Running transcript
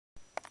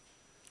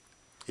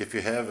If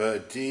you have a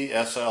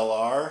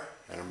DSLR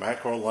and a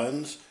macro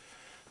lens,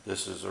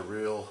 this is a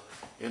real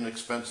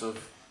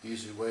inexpensive,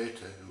 easy way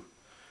to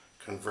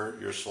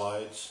convert your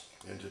slides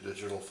into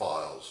digital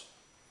files.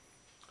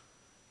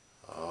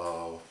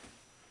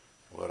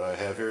 What I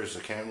have here is the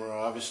camera,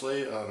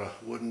 obviously, on a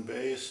wooden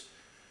base,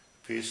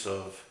 piece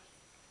of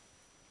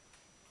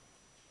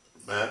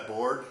mat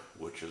board,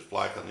 which is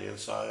black on the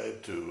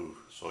inside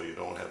so you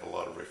don't have a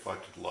lot of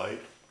reflected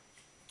light.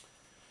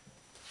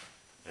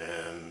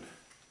 And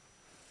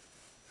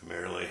I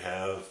merely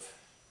have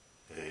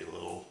a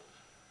little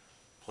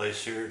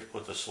place here to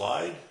put the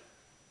slide,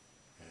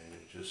 and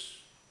you just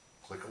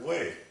click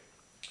away.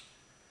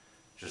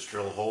 Just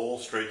drill a hole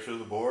straight through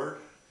the board.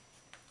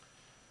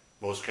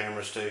 Most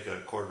cameras take a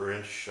 1/4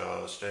 inch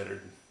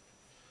standard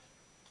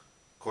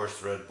coarse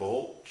thread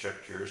bolt.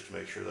 Check yours to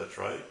make sure that's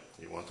right.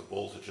 You want the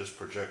bolt to just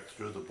project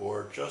through the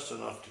board just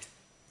enough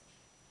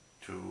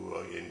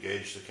to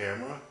engage the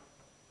camera,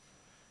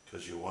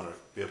 because you want to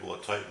be able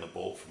to tighten the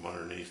bolt from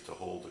underneath to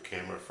hold the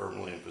camera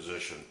firmly in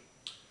position.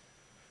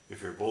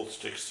 If your bolt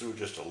sticks through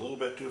just a little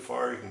bit too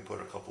far, you can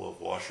put a couple of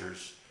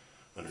washers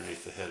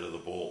underneath the head of the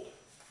bolt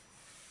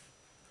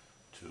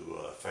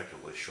to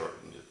effectively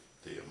shorten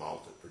the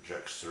amount that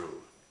projects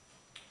through.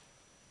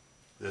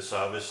 This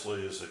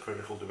obviously is a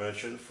critical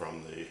dimension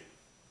from the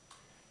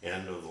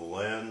end of the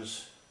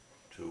lens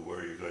to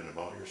where you're going to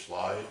mount your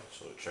slide,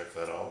 so check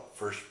that out.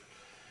 First,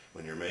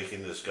 when you're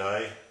making this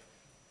guy,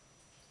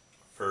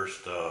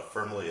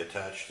 firmly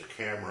attach the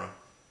camera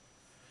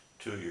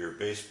to your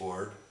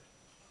baseboard,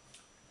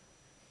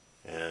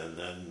 and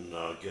then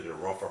get a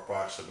rough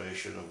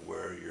approximation of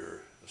where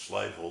your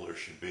slide holder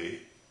should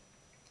be.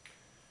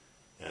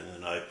 And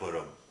then I put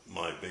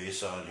my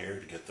base on here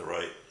to get the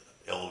right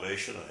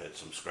elevation. I had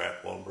some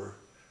scrap lumber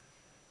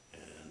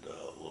and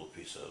a little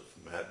piece of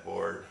mat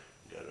board,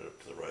 got it up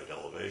to the right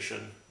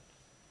elevation,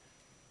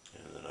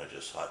 and then I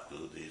just hot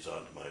glued these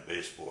onto my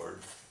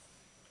baseboard.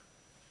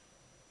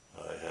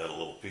 I had a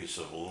little piece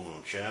of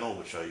aluminum channel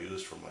which I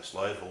used for my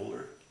slide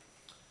holder,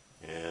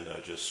 and I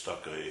just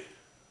stuck a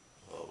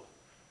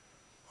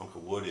hunk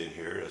of wood in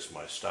here as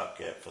my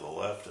stopgap for the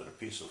left, and a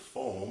piece of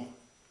foam,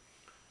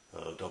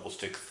 double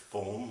stick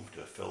foam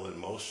to fill in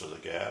most of the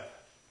gap.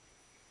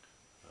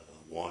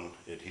 One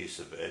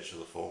adhesive edge of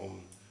the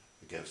foam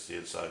against the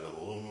inside of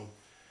the aluminum.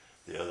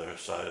 The other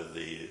side of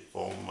the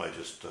foam I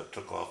just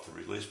took off the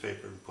release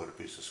paper and put a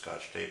piece of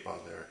Scotch tape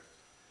on there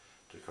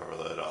to cover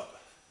that up,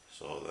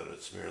 so that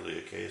it's merely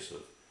a case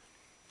of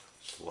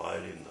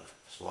sliding the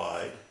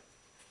slide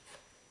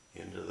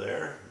into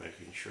there,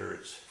 making sure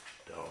it's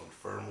down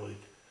firmly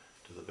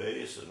to the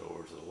base and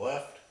over to the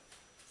left,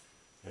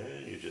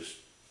 and you just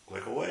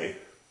click away,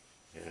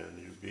 and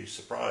you'd be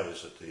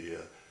surprised at the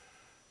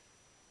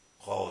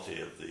quality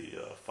of the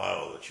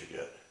file that you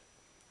get.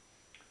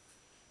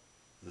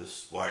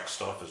 This black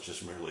stuff is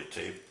just merely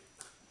tape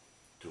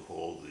to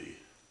hold the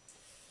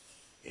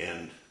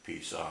end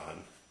piece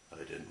on.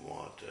 I didn't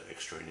want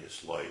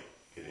extraneous light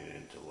getting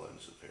into the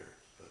lens of here,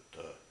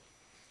 but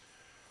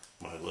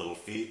my little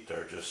feet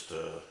are just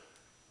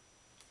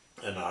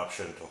an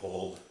option to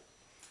hold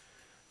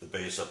the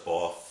base up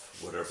off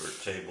whatever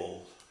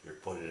table you're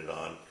putting it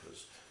on,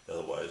 because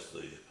otherwise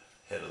the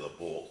head of the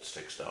bolt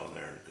sticks down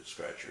there and could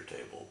scratch your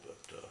table.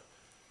 But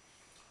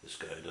this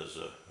guy does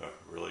a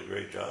really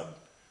great job.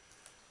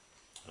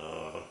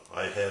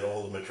 I had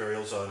all the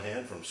materials on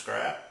hand from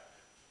scrap,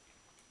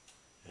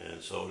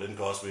 and so it didn't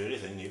cost me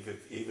anything.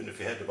 Even if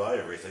you had to buy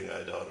everything,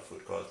 I doubt if it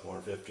would cost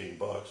more than 15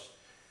 bucks.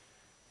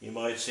 You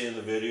might see in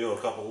the video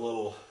a couple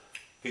little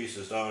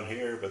pieces down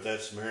here, but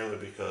that's merely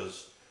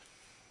because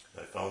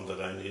I found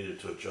that I needed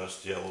to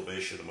adjust the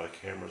elevation of my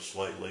camera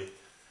slightly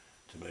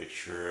to make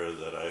sure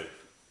that I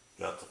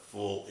got the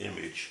full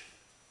image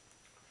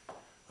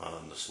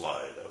on the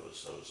slide. I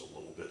was a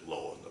little bit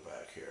low in the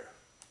back here.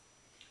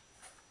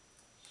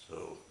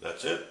 So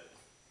that's it.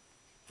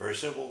 Very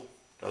simple.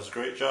 Does a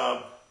great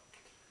job.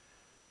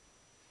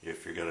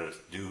 If you're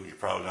you're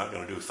probably not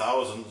going to do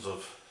thousands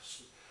of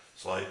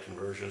slide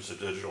conversions to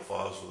digital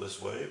files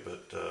this way,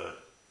 but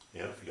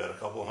you know, if you got a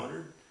couple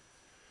hundred,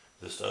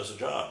 this does a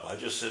job. I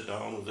just sit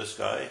down with this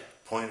guy,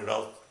 point it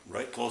out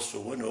right close to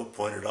the window,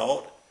 point it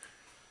out.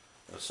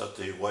 I set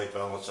the white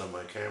balance on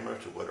my camera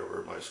to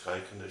whatever my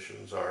sky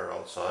conditions are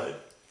outside.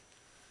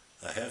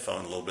 I have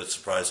found a little bit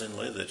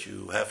surprisingly that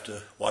you have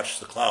to watch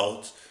the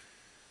clouds.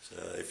 So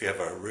if you have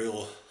a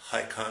real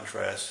high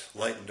contrast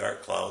light and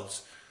dark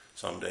clouds,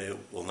 someday it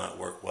will not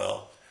work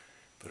well.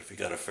 But if you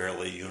got a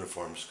fairly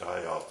uniform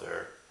sky out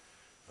there,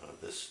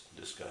 this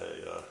guy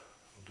will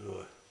do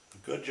a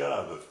good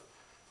job of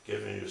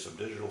giving you some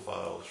digital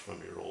files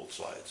from your old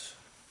slides.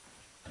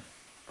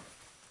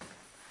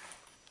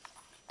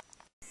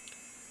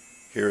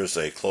 Here is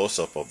a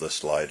close-up of the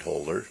slide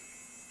holder.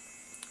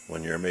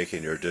 When you're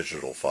making your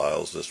digital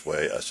files this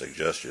way, I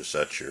suggest you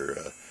set your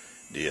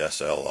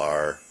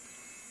DSLR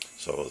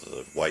so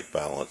the white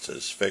balance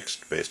is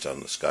fixed based on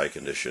the sky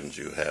conditions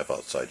you have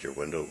outside your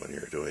window when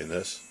you're doing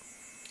this.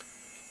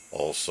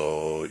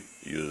 Also,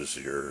 use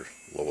your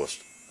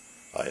lowest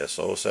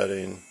ISO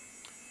setting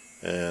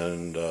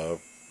and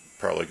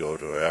probably go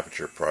to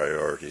aperture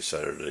priority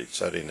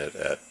setting it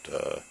at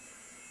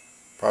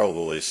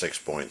probably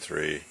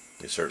 6.3.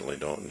 You certainly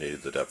don't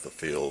need the depth of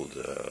field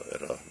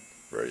at a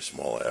very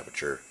small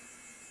aperture,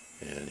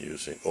 and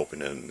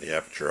opening the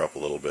aperture up a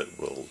little bit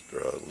will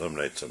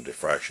eliminate some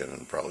diffraction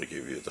and probably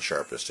give you the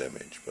sharpest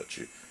image, but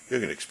you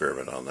can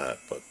experiment on that,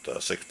 but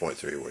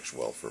 6.3 works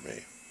well for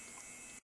me.